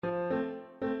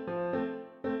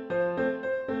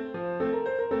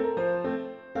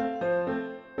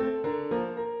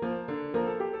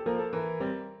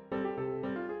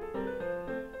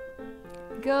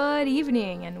Good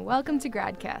evening and welcome to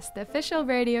GradCast, the official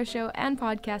radio show and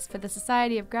podcast for the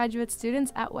Society of Graduate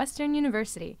Students at Western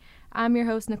University. I'm your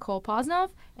host, Nicole Posnov,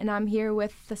 and I'm here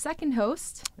with the second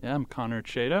host. Yeah, I'm Connor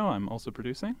Chato. I'm also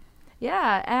producing.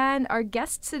 Yeah, and our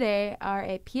guests today are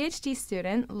a PhD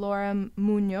student, Laura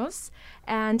Munoz,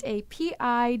 and a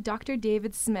PI, Dr.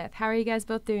 David Smith. How are you guys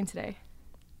both doing today?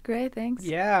 Great, thanks.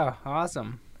 Yeah,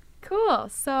 awesome. Cool.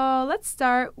 So let's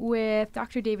start with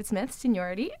Dr. David Smith,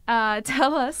 seniority.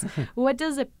 Tell us, what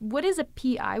is a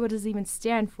PI? What does it even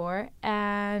stand for?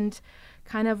 And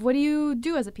kind of what do you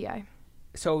do as a PI?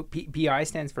 So PI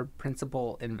stands for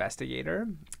Principal Investigator.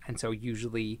 And so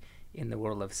usually in the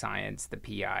world of science, the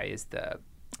PI is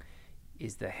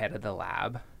the head of the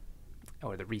lab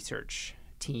or the research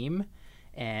team.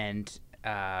 And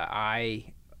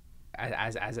I,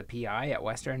 as a PI at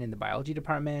Western in the biology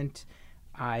department,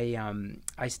 I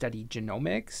study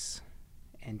genomics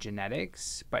and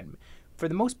genetics, but for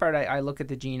the most part, I look at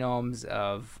the genomes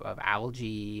of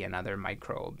algae and other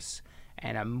microbes,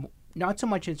 and I'm not so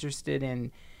much interested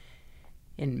in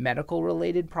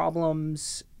medical-related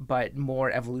problems, but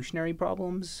more evolutionary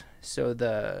problems. So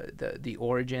the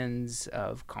origins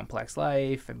of complex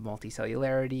life and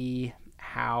multicellularity,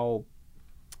 how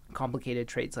complicated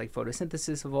traits like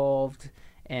photosynthesis evolved,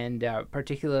 and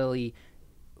particularly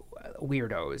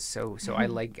weirdos. So I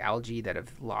like algae that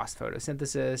have lost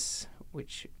photosynthesis,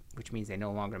 which means they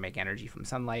no longer make energy from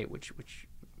sunlight, which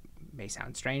may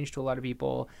sound strange to a lot of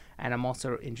people. And I'm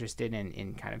also interested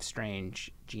in kind of strange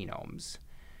genomes.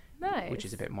 Nice. Which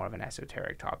is a bit more of an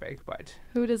esoteric topic, but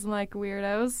who doesn't like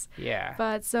weirdos? Yeah.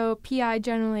 But so PI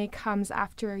generally comes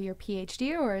after your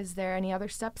PhD, or is there any other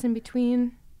steps in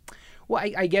between? Well,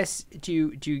 I guess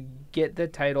to get the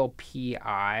title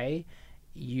PI,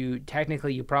 you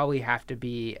probably have to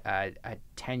be a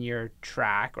tenure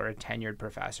track or a tenured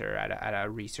professor at a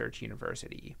research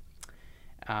university.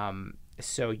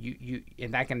 So you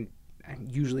and that can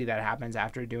usually that happens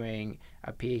after doing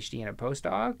a PhD and a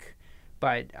postdoc,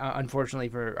 but unfortunately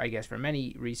for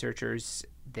many researchers,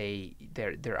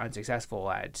 they're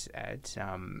unsuccessful at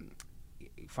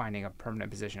finding a permanent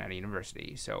position at a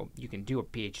university. So you can do a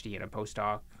PhD and a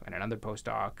postdoc and another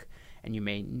postdoc, and you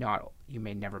may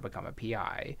never become a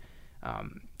PI,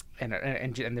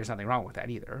 and there's nothing wrong with that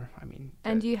either. I mean,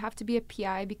 and do you have to be a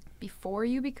PI before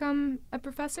you become a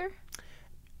professor?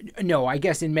 No, I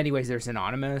guess in many ways they're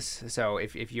synonymous. So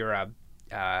if you're a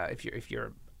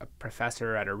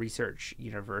professor at a research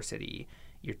university,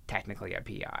 you're technically a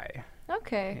PI.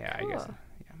 Okay. Yeah, cool. I guess.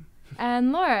 Yeah.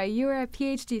 And Laura, you are a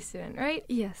PhD student, right?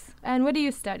 Yes. And what do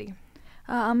you study?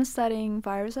 I'm studying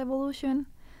virus evolution.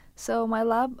 So my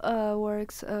lab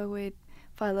works with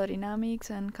phylodynamics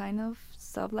and kind of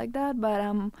stuff like that, but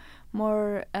I'm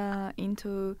more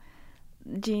into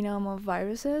genome of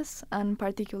viruses and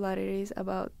particularities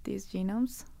about these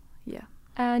genomes. Yeah.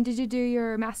 And did you do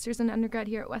your master's and undergrad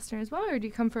here at Western as well, or do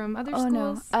you come from other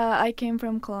schools? No. I came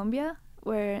from Colombia,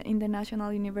 where in the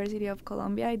National University of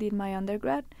Colombia I did my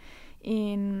undergrad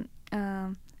in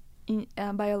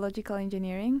biological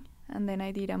engineering. And then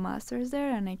I did a master's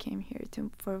there, and I came here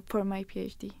for my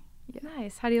PhD. Yeah.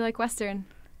 Nice. How do you like Western?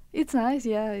 It's nice,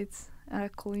 yeah. It's a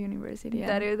cool university.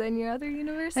 Better than your other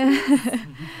universities?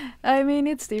 I mean,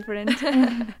 it's different.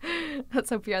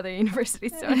 Let's hope your other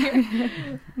universities don't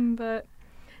hear. But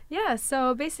yeah,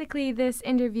 so basically this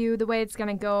interview, the way it's going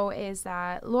to go is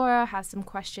that Laura has some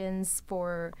questions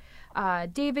for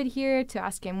David here to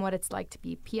ask him what it's like to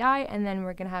be PI, and then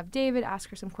we're going to have David ask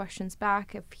her some questions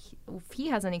back if he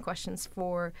has any questions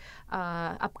for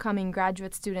upcoming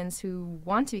graduate students who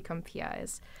want to become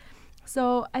PIs.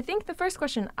 So I think the first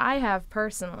question I have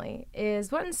personally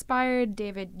is, what inspired,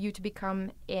 David, you to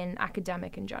become an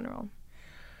academic in general?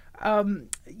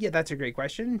 Yeah, that's a great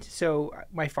question. So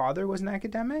my father was an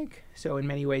academic, so in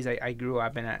many ways I grew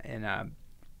up in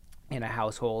a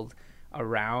household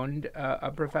around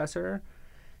a professor,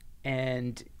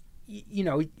 and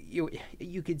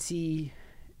you could see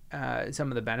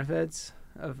some of the benefits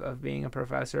of being a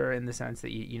professor, in the sense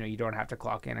that you don't have to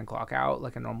clock in and clock out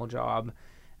like a normal job,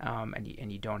 and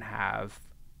you don't have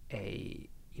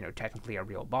technically a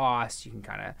real boss. You can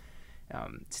kind of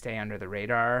stay under the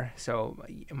radar. So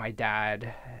my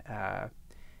dad,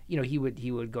 he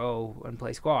would go and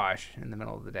play squash in the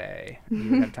middle of the day. He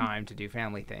would have time to do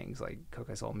family things like cook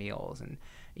us all meals, and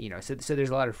so there's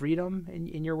a lot of freedom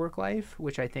in your work life,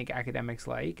 which I think academics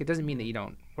like. It doesn't mean that you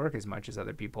don't work as much as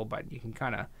other people, but you can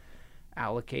kind of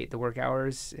allocate the work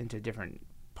hours into different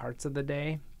parts of the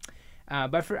day.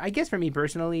 But for me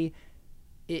personally,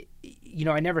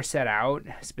 I never set out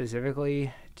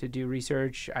specifically to do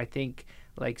research. I think,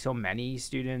 like so many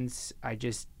students, I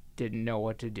just didn't know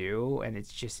what to do, and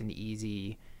it's just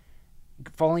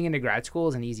falling into grad school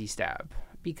is an easy step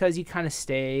because you kind of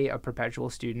stay a perpetual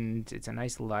student. It's a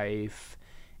nice life.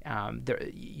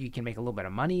 You can make a little bit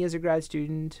of money as a grad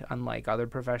student, unlike other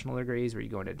professional degrees where you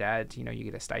go into debt. You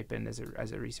get a stipend as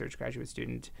a research graduate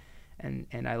student,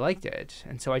 and I liked it,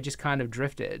 and so I just kind of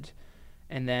drifted.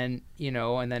 And then,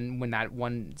 when that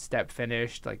one step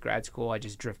finished, like grad school, I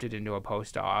just drifted into a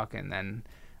postdoc, and then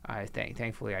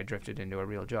thankfully I drifted into a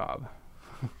real job.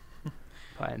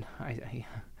 But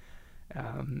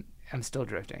I'm still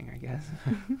drifting, I guess.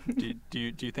 Do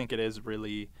you think it is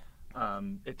really,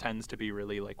 it tends to be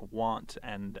really like want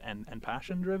and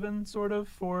passion driven sort of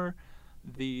for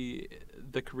the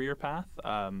career path,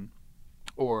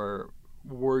 or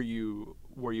were you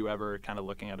ever kind of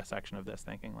looking at a section of this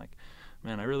thinking like,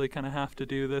 man, I really kind of have to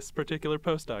do this particular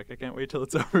postdoc. I can't wait till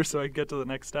it's over so I can get to the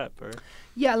next step? Or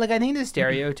yeah, like I think the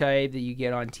stereotype that you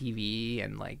get on TV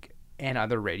and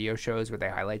other radio shows where they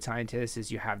highlight scientists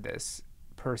is you have this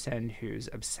person who's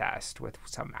obsessed with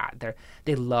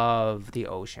they love the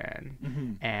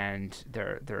ocean, and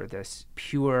they're this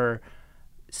pure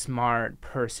smart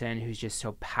person who's just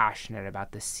so passionate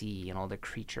about the sea and all the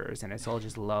creatures, and it's all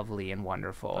just lovely and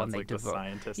wonderful. That's and they like the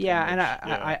scientist yeah image.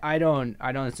 And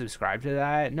I don't subscribe to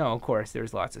that. No, of course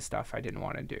there's lots of stuff I didn't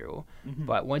want to do,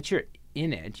 but once you're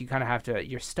in it, you kind of have to,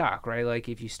 you're stuck, right? Like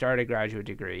if you start a graduate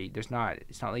degree, it's not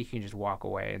like you can just walk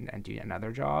away and do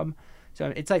another job.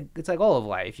 So it's like all of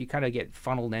life. You kind of get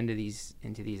funneled into these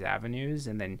avenues,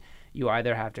 and then you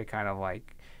either have to kind of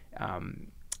like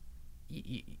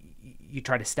you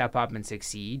try to step up and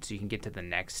succeed so you can get to the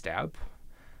next step,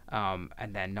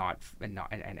 and then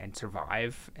and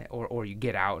survive, or you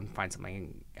get out and find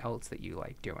something else that you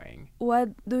like doing. What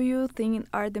do you think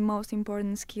are the most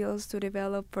important skills to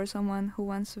develop for someone who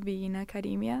wants to be in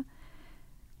academia?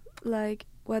 Like,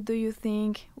 what do you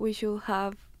think we should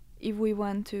have if we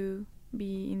want to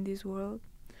be in this world?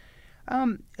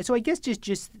 So I guess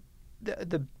just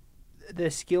the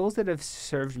skills that have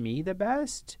served me the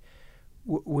best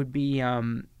would be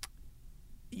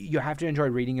you have to enjoy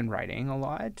reading and writing a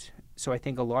lot. So I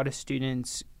think a lot of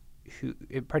students who,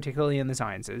 particularly in the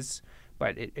sciences,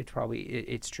 but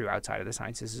it's true outside of the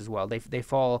sciences as well, they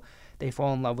fall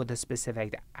in love with a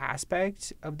specific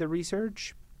aspect of the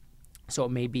research. So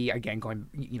it may be, again,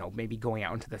 maybe going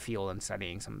out into the field and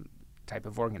studying some type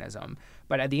of organism.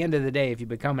 But at the end of the day, if you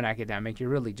become an academic, you're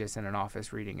really just in an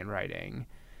office reading and writing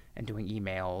and doing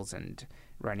emails and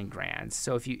writing grants.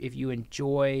 So if you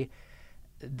enjoy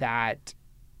that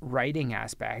writing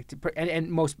aspect,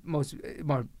 and most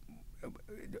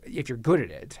if you're good at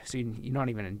it, so you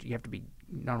have to be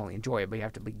not only enjoy it, but you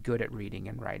have to be good at reading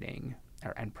and writing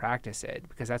and practice it,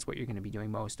 because that's what you're going to be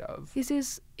doing most of.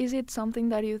 Is it something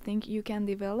that you think you can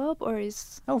develop, or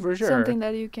is for sure something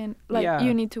that you can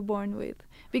you need to born with?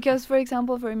 Because, for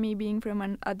example, for me, being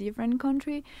from a different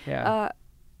country,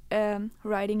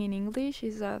 writing in English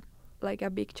is a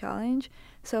big challenge.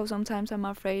 So sometimes I'm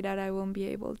afraid that I won't be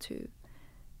able to.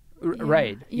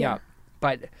 Right. Yeah.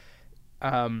 But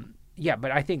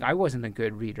but I think I wasn't a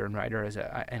good reader and writer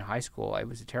in high school. I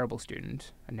was a terrible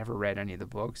student. I never read any of the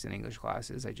books in English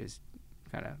classes. I just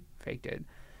kind of faked it,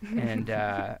 and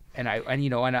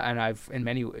I've in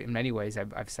many ways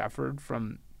I've suffered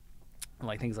from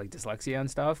like things like dyslexia and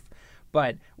stuff.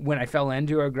 But when I fell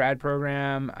into a grad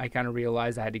program, I kind of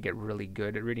realized I had to get really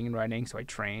good at reading and writing. So I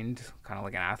trained kind of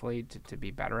like an athlete to be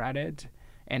better at it.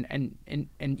 And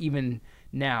even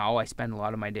now, I spend a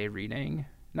lot of my day reading.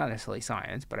 Not necessarily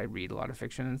science, but I read a lot of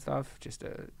fiction and stuff.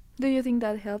 Do you think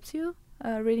that helps you,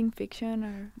 reading fiction?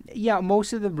 Or? Yeah,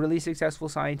 most of the really successful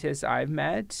scientists I've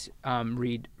met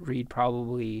read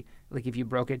probably, like if you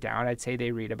broke it down, I'd say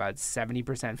they read about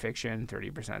 70% fiction,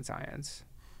 30% science.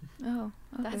 Oh,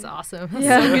 okay. That's awesome.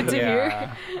 That's so good to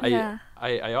hear.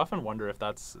 I often wonder if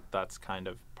that's kind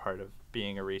of part of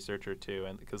being a researcher too,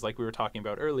 and because like we were talking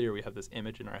about earlier, we have this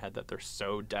image in our head that they're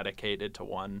so dedicated to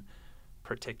one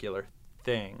particular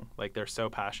thing, like they're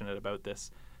so passionate about this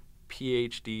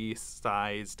PhD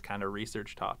sized kind of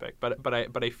research topic, but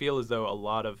I feel as though a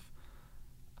lot of,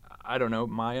 I don't know,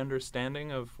 my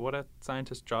understanding of what a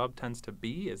scientist's job tends to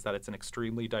be is that it's an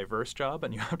extremely diverse job,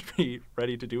 and you have to be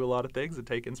ready to do a lot of things and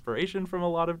take inspiration from a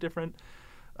lot of different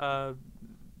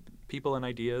people and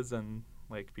ideas, and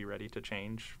like be ready to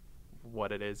change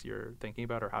what it is you're thinking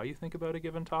about or how you think about a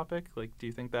given topic. Like, do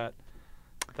you think that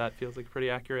feels like a pretty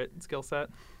accurate skill set?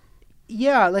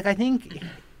 Yeah, like I think,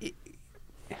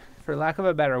 for lack of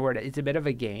a better word, it's a bit of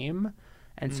a game.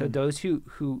 And so those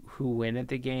who win at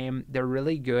the game, they're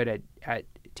really good at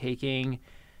taking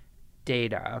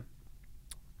data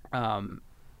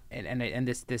and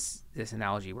this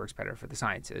analogy works better for the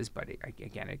sciences, but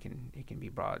again, it can be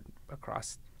broad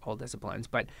across all disciplines.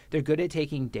 But they're good at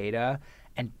taking data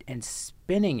and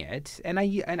spinning it. And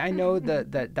I know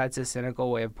that that's a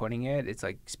cynical way of putting it. It's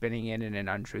like spinning it in an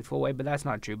untruthful way, but that's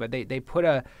not true. But they put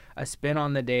a spin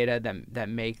on the data that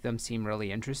make them seem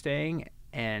really interesting,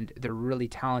 and they're really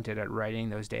talented at writing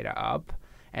those data up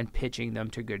and pitching them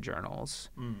to good journals.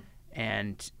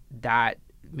 And that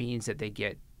means that they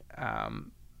get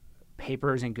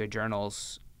papers in good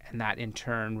journals, and that in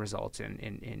turn results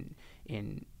in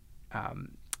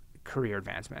career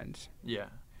advancement. Yeah.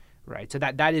 Right. So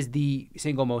that is the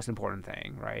single most important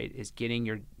thing, right? Is getting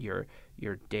your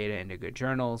data into good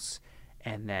journals,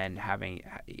 and then having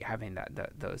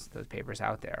those papers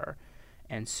out there.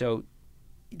 And so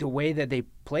the way that they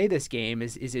play this game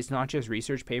is it's not just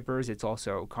research papers, it's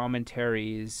also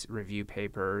commentaries, review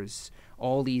papers,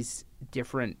 all these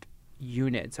different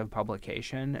units of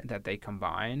publication that they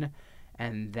combine,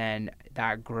 and then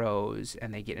that grows,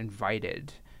 and they get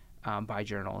invited by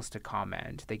journals to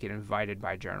comment. They get invited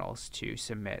by journals to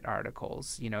submit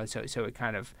articles. So it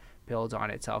kind of builds on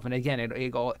itself. And again,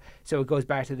 it goes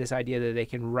back to this idea that they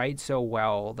can write so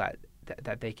well that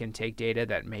they can take data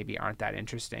that maybe aren't that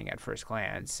interesting at first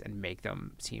glance and make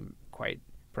them seem quite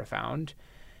profound.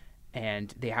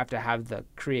 And they have to have the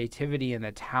creativity and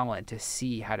the talent to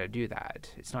see how to do that.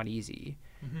 It's not easy.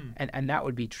 And that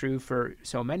would be true for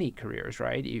so many careers,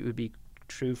 right? It would be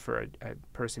true for a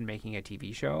person making a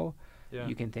TV show. Yeah.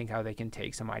 You can think how they can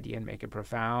take some idea and make it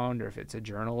profound, or if it's a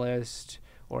journalist,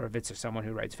 or if it's someone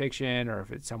who writes fiction, or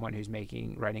if it's someone who's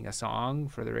writing a song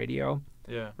for the radio.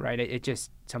 Yeah. Right? It just,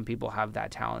 some people have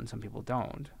that talent, some people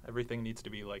don't. Everything needs to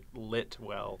be like lit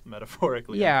well,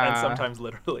 metaphorically. Yeah. And sometimes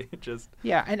literally.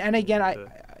 Yeah, and again,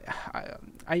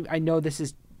 I know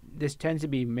this tends to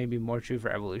be maybe more true for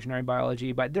evolutionary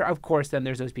biology, but of course then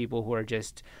there's those people who are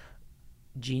just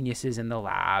geniuses in the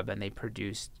lab, and they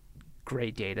produce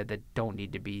great data that don't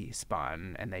need to be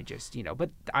spun, and they just, but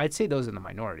I'd say those are the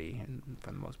minority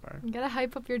for the most part. You gotta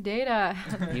hype up your data.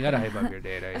 You gotta hype up your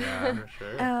data, yeah. For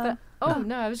sure.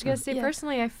 No, I was gonna say,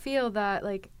 personally, I feel that,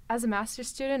 like, as a master's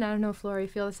student, I don't know if Laura, you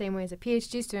feel the same way as a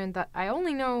PhD student, that I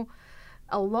only know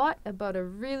a lot about a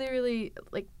really, really,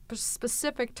 like,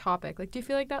 specific topic. Like, do you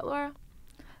feel like that, Laura?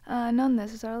 Not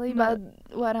necessarily, but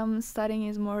what I'm studying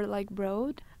is more like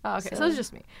broad. Oh, okay, so it's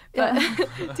just me. But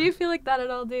do you feel like that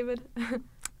at all, David?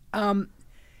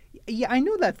 Yeah, I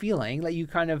know that feeling. Like, you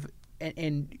kind of,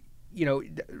 and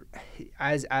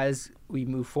as we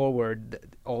move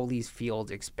forward, all these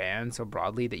fields expand so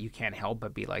broadly that you can't help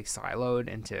but be like siloed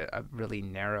into a really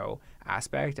narrow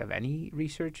aspect of any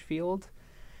research field.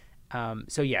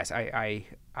 So yes,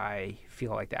 I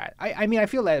feel like that. I mean, I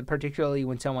feel that particularly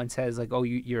when someone says like, "Oh,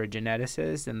 you're a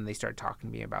geneticist," and they start talking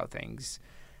to me about things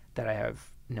that I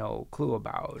have no clue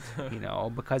about,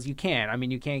 because you can't. I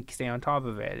mean, you can't stay on top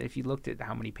of it. If you looked at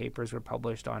how many papers were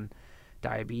published on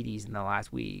diabetes in the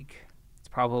last week, it's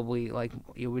probably like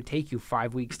it would take you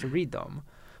 5 weeks to read them,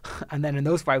 and then in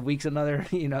those 5 weeks, another,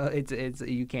 it's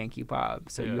you can't keep up.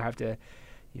 So you have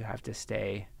to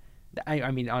stay.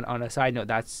 I mean, on a side note,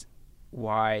 that's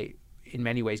why in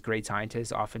many ways great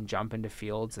scientists often jump into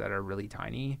fields that are really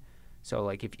tiny. So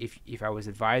like if I was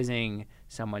advising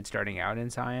someone starting out in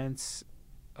science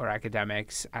or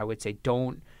academics, I would say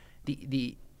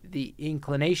the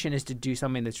inclination is to do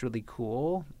something that's really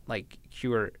cool, like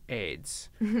cure AIDS,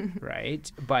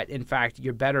 right? But in fact,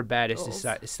 your better bet is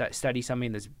to study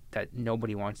something that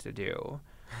nobody wants to do.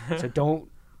 So don't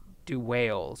do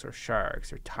whales or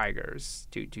sharks or tigers.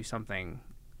 Do something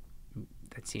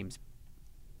that seems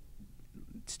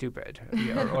stupid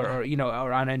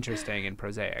or uninteresting and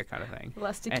prosaic kind of thing.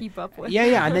 Less to keep up with.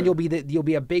 Yeah, and then you'll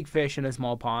be a big fish in a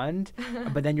small pond,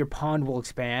 but then your pond will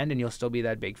expand and you'll still be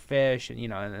that big fish, and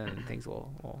and then things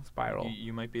will spiral.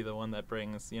 You might be the one that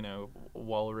brings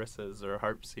walruses or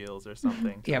harp seals or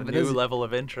something to a new level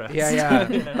of interest. Yeah.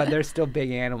 But they're still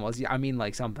big animals. I mean,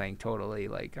 like something totally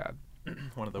like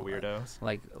one of the weirdos,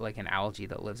 like an algae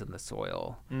that lives in the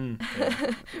soil.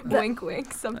 Wink,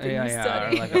 wink. Something you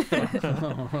study.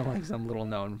 Like some little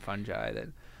known fungi that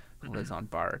lives on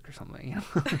bark or something.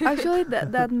 Actually,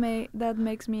 that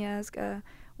makes me ask,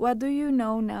 what do you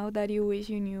know now that you wish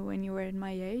you knew when you were in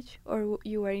my age, or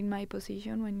you were in my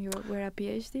position when you were a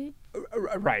PhD?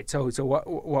 Right. So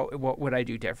what would I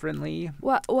do differently?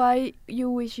 Why you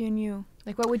wish you knew?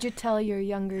 Like, what would you tell your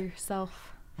younger self?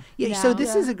 Yeah, now? So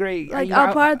this is a great, like,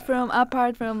 apart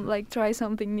from like try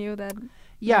something new that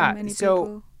many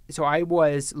people. So I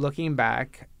was looking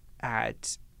back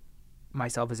at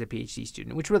myself as a PhD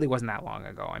student, which really wasn't that long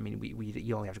ago. I mean,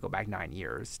 you only have to go back 9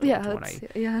 years. To when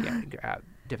I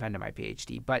defended my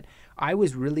PhD. But I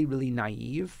was really, really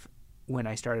naive when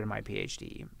I started my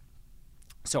PhD.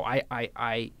 So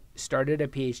I started a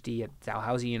PhD at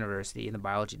Dalhousie University in the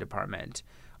biology department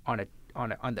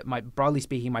broadly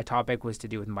speaking, my topic was to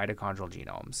do with mitochondrial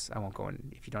genomes. I won't go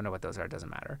in. If you don't know what those are, it doesn't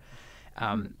matter.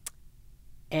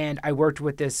 And I worked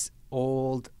with this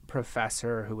old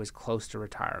professor who was close to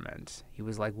retirement. He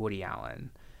was like Woody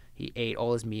Allen. He ate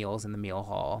all his meals in the meal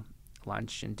hall,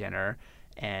 lunch and dinner,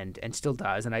 and still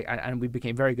does. And we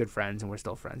became very good friends, and we're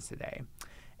still friends today.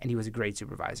 And he was a great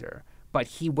supervisor. But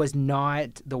he was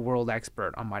not the world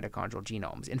expert on mitochondrial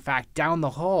genomes. In fact, down the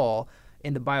hall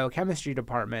in the biochemistry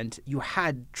department, you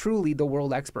had truly the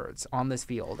world experts on this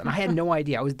field. And I had no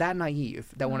idea. I was that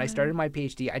naive that when I started my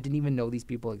PhD, I didn't even know these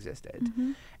people existed.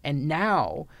 And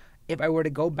now, if I were to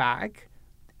go back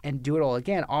and do it all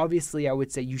again, obviously I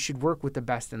would say you should work with the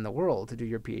best in the world to do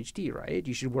your PhD, right?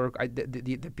 You should work,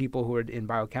 the people who are in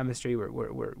biochemistry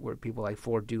were people like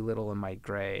Ford Doolittle and Mike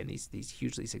Gray and these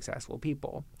hugely successful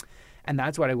people. And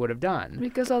that's what I would have done.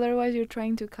 Because otherwise you're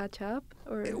trying to catch up?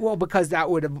 Or well, because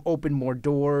that would have opened more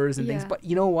doors and things. But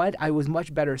you know what? I was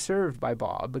much better served by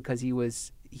Bob because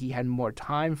he had more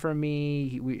time for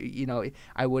me. It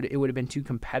would have been too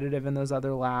competitive in those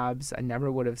other labs. I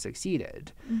never would have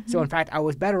succeeded. So in fact, I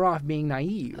was better off being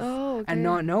naive and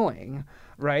not knowing,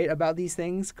 right, about these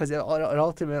things, because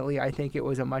ultimately I think it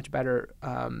was a much better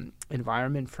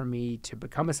environment for me to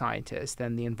become a scientist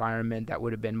than the environment that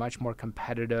would have been much more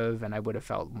competitive, and I would have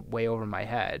felt way over my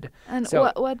head. And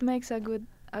so, what makes a good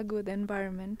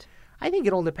environment? I think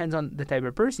it all depends on the type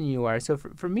of person you are. So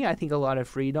for me, I think a lot of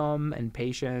freedom and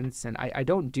patience, and I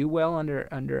don't do well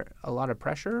under a lot of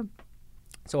pressure.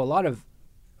 So a lot of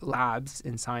labs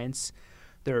in science,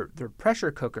 they're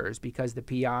pressure cookers because the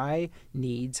PI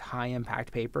needs high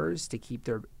impact papers to keep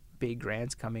their big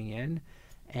grants coming in,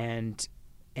 and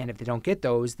if they don't get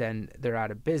those, then they're out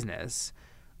of business.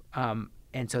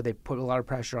 And so they put a lot of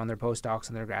pressure on their postdocs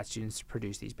and their grad students to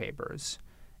produce these papers.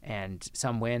 And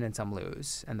some win and some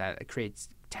lose, and that creates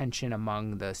tension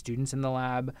among the students in the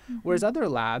lab. Whereas other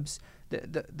labs,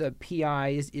 the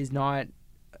PI is not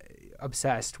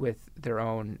obsessed with their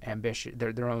own ambition,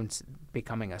 their own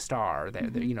becoming a star.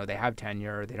 They have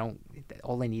tenure.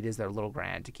 All they need is their little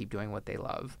grant to keep doing what they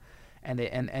love, and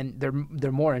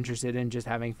they're more interested in just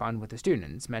having fun with the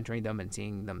students, mentoring them and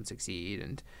seeing them succeed.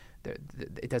 And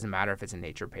it doesn't matter if it's a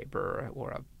Nature paper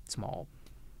or a small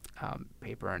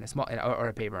paper in a small or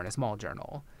a paper in a small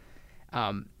journal.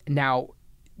 Now,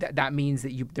 that means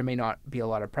that there may not be a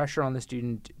lot of pressure on the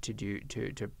student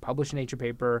to publish a Nature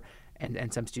paper,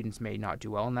 and some students may not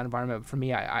do well in that environment. But for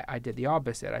me, I did the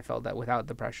opposite. I felt that without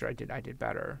the pressure, I did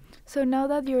better. So now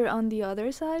that you're on the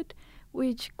other side,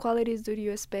 which qualities do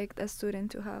you expect a student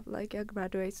to have, like a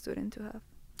graduate student to have?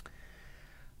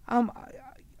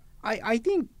 I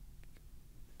think.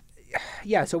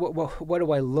 Yeah. So what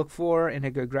do I look for in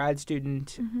a good grad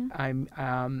student?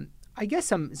 I guess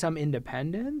some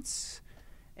independence,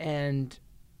 and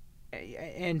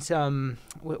some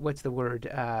what's the word?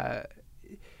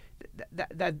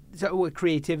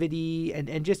 Creativity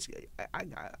and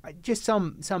just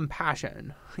some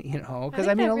passion, because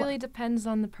I think that really depends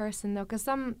on the person, though, because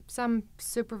some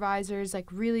supervisors like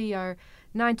really are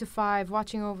 9 to 5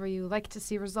 watching over you, like to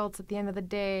see results at the end of the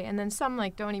day, and then some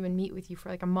like don't even meet with you for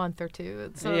like a month or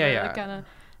two. So so I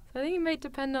think it might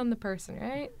depend on the person,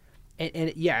 right?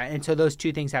 And so those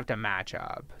two things have to match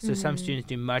up. So some students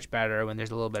do much better when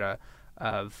there's a little bit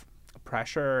of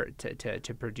pressure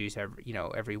to produce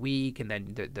every week, and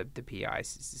then the PI,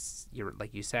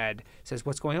 like you said, says,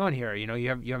 what's going on here? You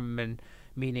haven't been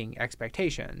meeting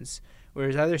expectations.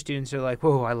 Whereas other students are like,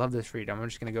 whoa, I love this freedom. I'm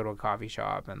just going to go to a coffee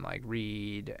shop and like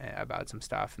read about some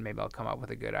stuff, and maybe I'll come up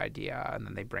with a good idea, and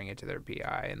then they bring it to their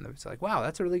PI, and it's like, wow,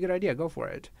 that's a really good idea. Go for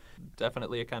it.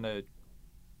 Definitely a kind of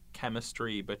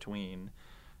chemistry between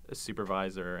a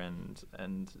supervisor and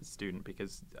student,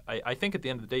 because I think at the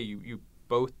end of the day, you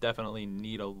both definitely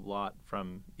need a lot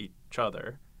from each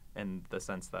other, in the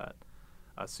sense that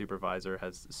a supervisor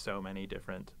has so many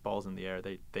different balls in the air.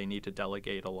 They need to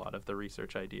delegate a lot of the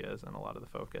research ideas and a lot of the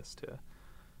focus to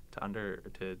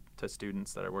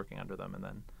students that are working under them, and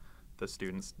then the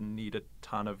students need a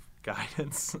ton of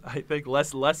guidance. I think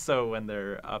less so when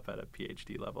they're up at a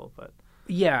PhD level, but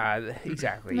yeah,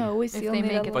 exactly. No, we still need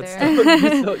a lot. But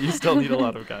still, you still need a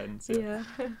lot of guidance.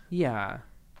 Yeah.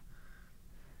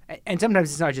 And sometimes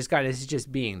it's not just guidance; it's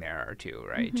just being there too,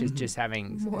 right? Just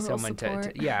having moral someone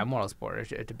support. moral support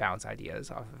to bounce ideas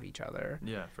off of each other.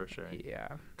 Yeah, for sure. Yeah.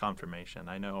 Confirmation.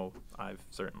 I know I've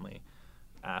certainly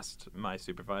asked my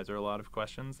supervisor a lot of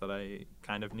questions that I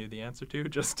kind of knew the answer to,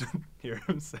 just to hear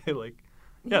him say, like,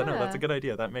 Yeah, no, that's a good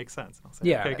idea. That makes sense. I'll say,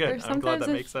 Yeah. okay, Or good. I'm glad sometimes that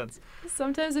if- makes sense.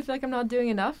 Sometimes I feel like I'm not doing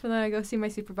enough, and then I go see my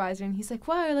supervisor, and he's like,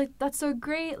 "Wow, like that's so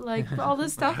great, like all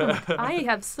this stuff." I'm like, I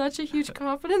have such a huge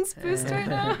confidence boost right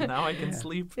now. Now I can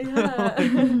sleep. Yeah. I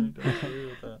don't agree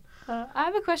with that. I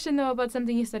have a question though about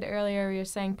something you said earlier. You're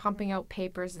saying pumping out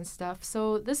papers and stuff.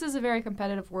 So this is a very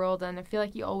competitive world, and I feel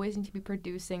like you always need to be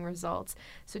producing results.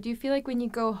 So do you feel like when you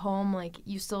go home, like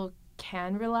you still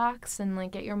can relax and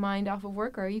like get your mind off of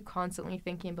work, or are you constantly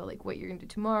thinking about like what you're gonna do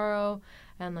tomorrow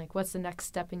and like what's the next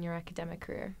step in your academic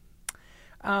career?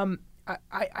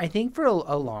 I think for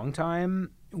a long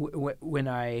time when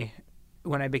I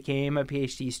became a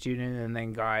PhD student and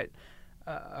then got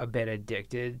a bit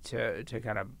addicted to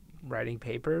kind of writing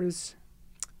papers,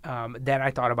 then I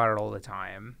thought about it all the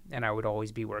time, and I would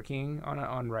always be working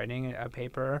on writing a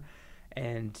paper,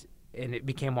 and it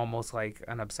became almost like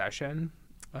an obsession,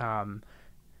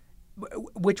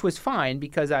 which was fine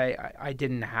because I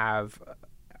didn't have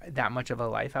that much of a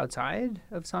life outside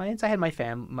of science. I had my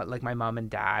family, like my mom and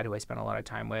dad, who I spent a lot of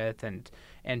time with, and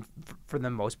for the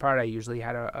most part, I usually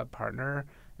had a partner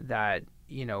that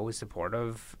was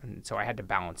supportive, and so I had to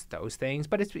balance those things.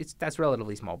 But that's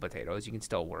relatively small potatoes. You can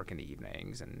still work in the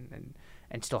evenings and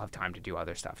still have time to do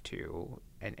other stuff too.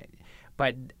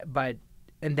 But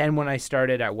then when I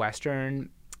started at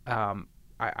Western, I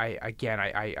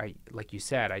like you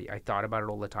said, I thought about it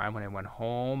all the time when I went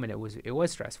home, and it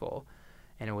was stressful.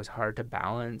 And it was hard to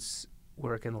balance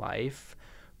work and life.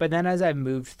 But then as I've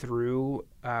moved through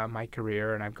my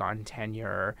career and I've gotten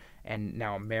tenure and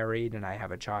now I'm married and I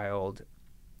have a child,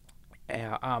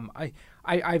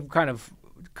 I've kind of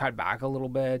cut back a little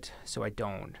bit, so I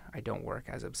don't work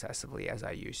as obsessively as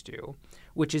I used to,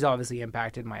 which has obviously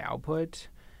impacted my output,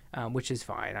 which is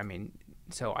fine. I mean,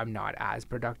 so I'm not as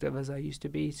productive as I used to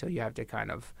be. So you have to kind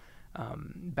of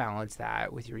balance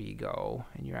that with your ego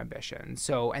and your ambition.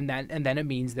 So and then it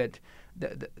means that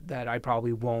I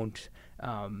probably won't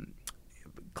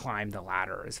climb the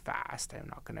ladder as fast. I'm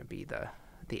not going to be the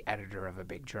editor of a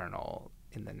big journal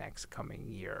in the next coming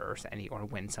year or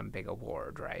win some big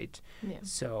award, right? Yeah.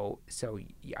 So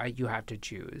you have to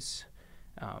choose.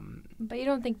 But you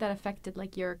don't think that affected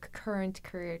like your current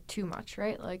career too much,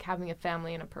 right? Like having a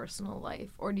family and a personal life,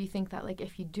 or do you think that like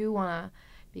if you do want to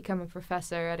become a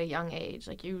professor at a young age,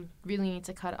 like you really need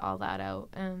to cut all that out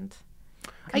and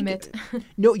commit?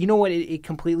 No, you know what? It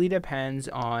completely depends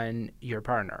on your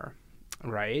partner,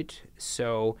 right?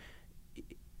 So,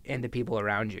 and the people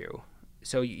around you.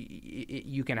 So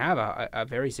you can have a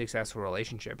very successful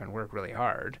relationship and work really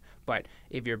hard, but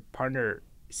if your partner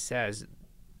says,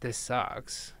 "This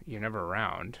sucks, you're never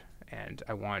around, and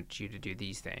I want you to do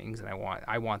these things, and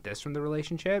I want this from the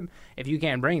relationship," if you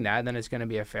can't bring that, then it's going to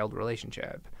be a failed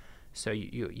relationship. So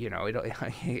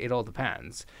it all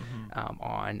depends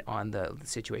on the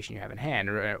situation you have in hand,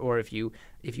 or if you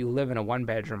live in a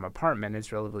 1-bedroom apartment,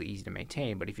 it's relatively easy to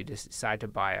maintain. But if you decide to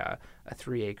buy a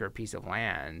 3-acre piece of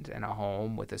land and a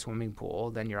home with a swimming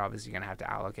pool, then you're obviously going to have to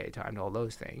allocate time to all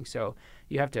those things. So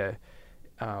you have to.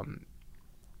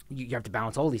 You have to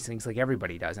balance all these things like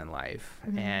everybody does in life,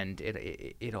 and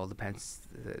it all depends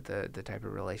the type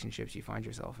of relationships you find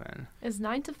yourself in. Is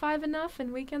 9 to 5 enough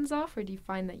and weekends off, or do you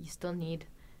find that you still need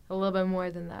a little bit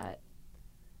more than that?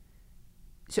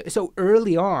 So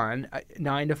early on,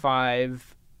 9 to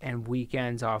 5 and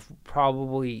weekends off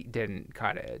probably didn't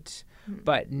cut it.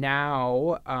 But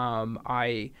now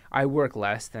I work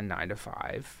less than 9 to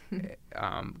 5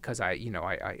 because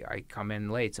I come in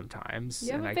late sometimes.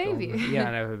 You have and a I baby. And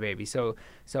I have a baby. So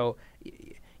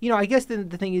I guess the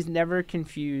thing is never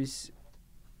confuse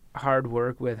hard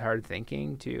work with hard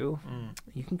thinking too.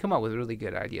 You can come up with really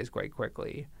good ideas quite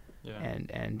quickly, and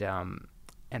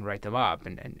write them up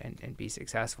and be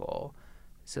successful.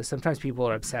 So sometimes people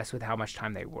are obsessed with how much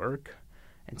time they work,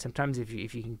 and sometimes if you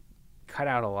can cut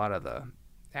out a lot of the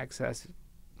excess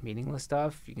meaningless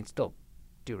stuff, you can still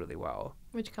do really well.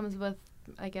 Which comes with,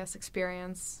 I guess,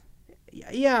 experience.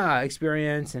 Yeah,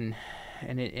 experience and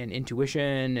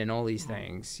intuition and all these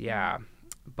things. Yeah,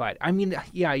 but I mean,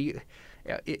 I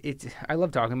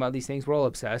love talking about these things. We're all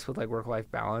obsessed with like work-life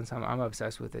balance. I'm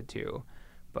obsessed with it too,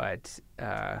 but.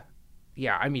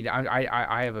 Yeah, I mean,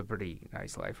 I have a pretty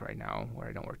nice life right now where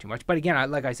I don't work too much. But again,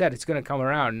 like I said, it's going to come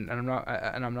around, and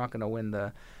I'm not going to win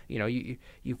the,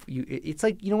 it's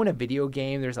like, in a video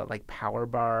game, there's a like power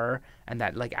bar, and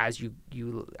that like as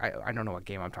I don't know what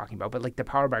game I'm talking about, but like the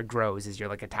power bar grows as you're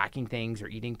like attacking things or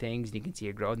eating things, and you can see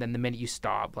it grow. And then the minute you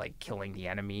stop like killing the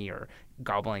enemy or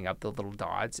gobbling up the little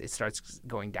dots, it starts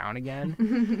going down again.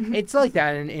 It's like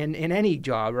that in any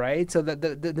job, right? So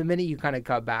the minute you kind of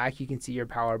cut back, you can see your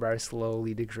power bar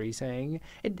slowly decreasing.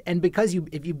 And because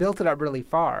if you built it up really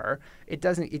far, it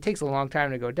takes a long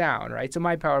time to go down, right? So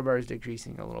my power bar is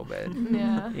decreasing a little bit.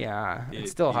 Yeah. Yeah,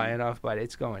 it's still high enough, but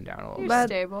it's going down a little You're bit.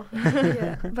 stable.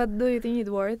 Yeah. But do you think it's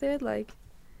worth it? Like,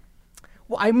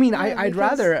 Well, I mean, Yeah, I'd because-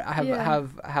 rather yeah.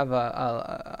 have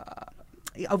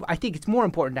I think it's more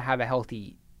important to have a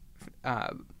healthy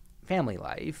family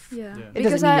life. yeah. Yeah. It doesn't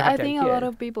Because mean you have I to have think a a lot kid.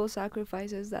 of people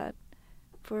sacrifices that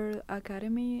for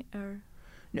academy or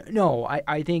No,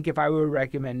 I think if I were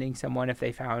recommending someone, if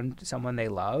they found someone they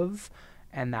love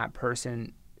and that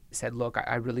person said, look,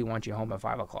 I really want you home at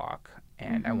 5 o'clock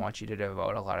and I want you to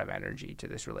devote a lot of energy to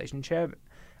this relationship,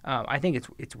 I think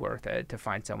it's worth it to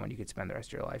find someone you could spend the rest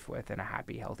of your life with in a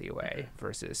happy, healthy way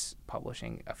versus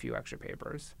publishing a few extra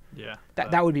papers. Yeah.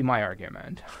 That would be my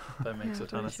argument. That makes Yeah, a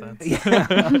ton for of sure.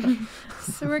 sense.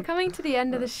 So we're coming to the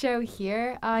end of the show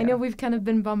here. I know we've kind of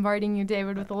been bombarding you,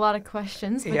 David, with a lot of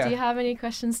questions, but Yeah. do you have any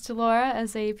questions to Laura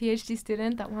as a PhD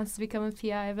student that wants to become a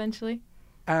PI eventually?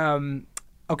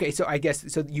 Okay, so I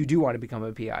guess you do want to become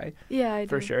a PI yeah, I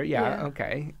for do. sure. Yeah.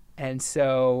 Okay. And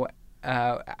so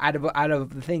out of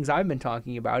the things I've been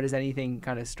talking about, has anything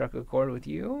kind of struck a chord with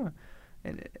you,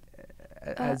 and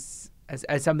as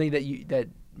something that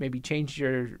maybe changed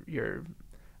your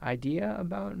idea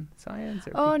about science?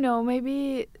 Or Oh no,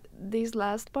 maybe this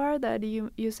last part that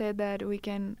you said that we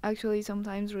can actually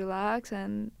sometimes relax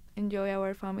and enjoy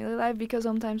our family life, because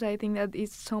sometimes I think that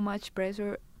it's so much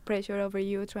pressure over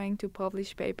you trying to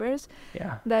publish papers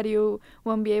yeah. that you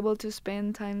won't be able to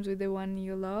spend times with the one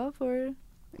you love, or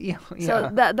Yeah. so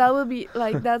that would be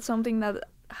like that's something that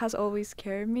has always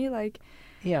scared me, like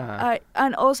Yeah.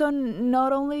 and also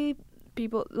not only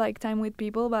people, like time with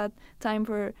people, but time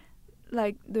for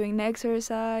like doing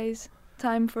exercise,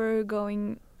 time for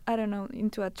going, I don't know,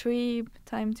 into a trip,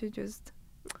 time to just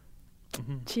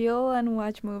Mhm. chill and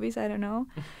watch movies, I don't know.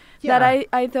 Yeah. That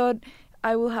I thought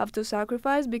I will have to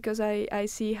sacrifice because I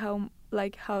see how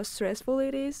stressful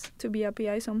it is to be a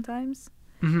PI sometimes.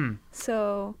 Mm-hmm.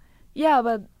 So yeah,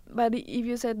 but if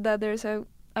you said that there's a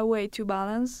way to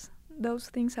balance those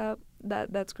things out,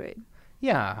 that's great.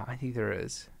 Yeah, I think there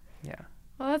is. Yeah.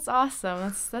 Well, that's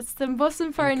awesome. That's the most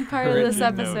important part of this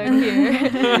Encouraging episode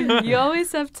here. You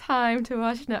always have time to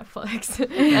watch Netflix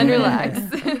and relax.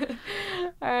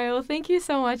 All right. Well, thank you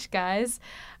so much, guys.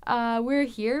 We're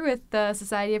here with the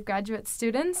Society of Graduate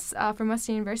Students from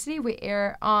Western University. We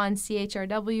air on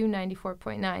CHRW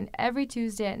 94.9 every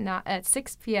Tuesday at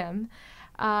 6 p.m.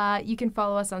 You can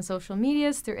follow us on social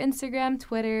medias through Instagram,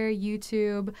 Twitter,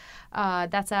 YouTube.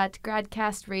 That's at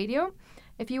Gradcast Radio.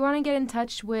 If you want to get in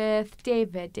touch with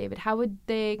David, how would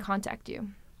they contact you?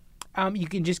 You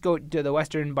can just go to the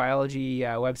Western Biology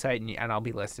website, and I'll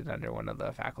be listed under one of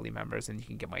the faculty members, and you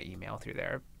can get my email through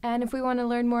there. And if we want to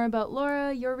learn more about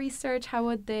Laura, your research, how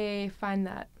would they find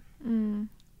that?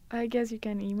 I guess you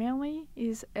can email me.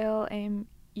 It's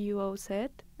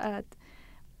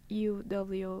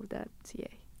lmuoz@uwo.ca.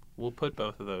 We'll put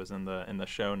both of those in the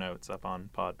show notes up on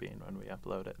Podbean when we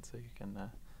upload it, so you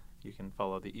can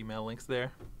follow the email links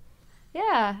there.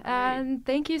 Yeah, and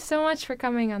thank you so much for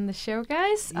coming on the show,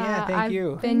 guys. Yeah, thank I've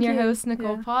you. been Thank your you. host,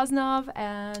 Nicole Yeah. Posnov,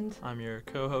 and I'm your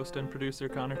co-host and producer,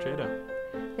 Connor Chado.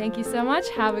 thank you so much.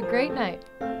 Have a great night.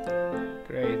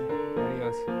 Great.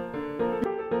 Adios.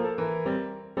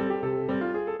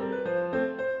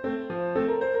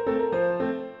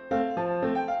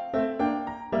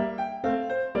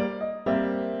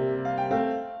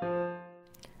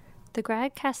 The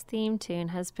Gradcast theme tune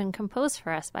has been composed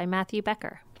for us by Matthew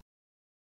Becker.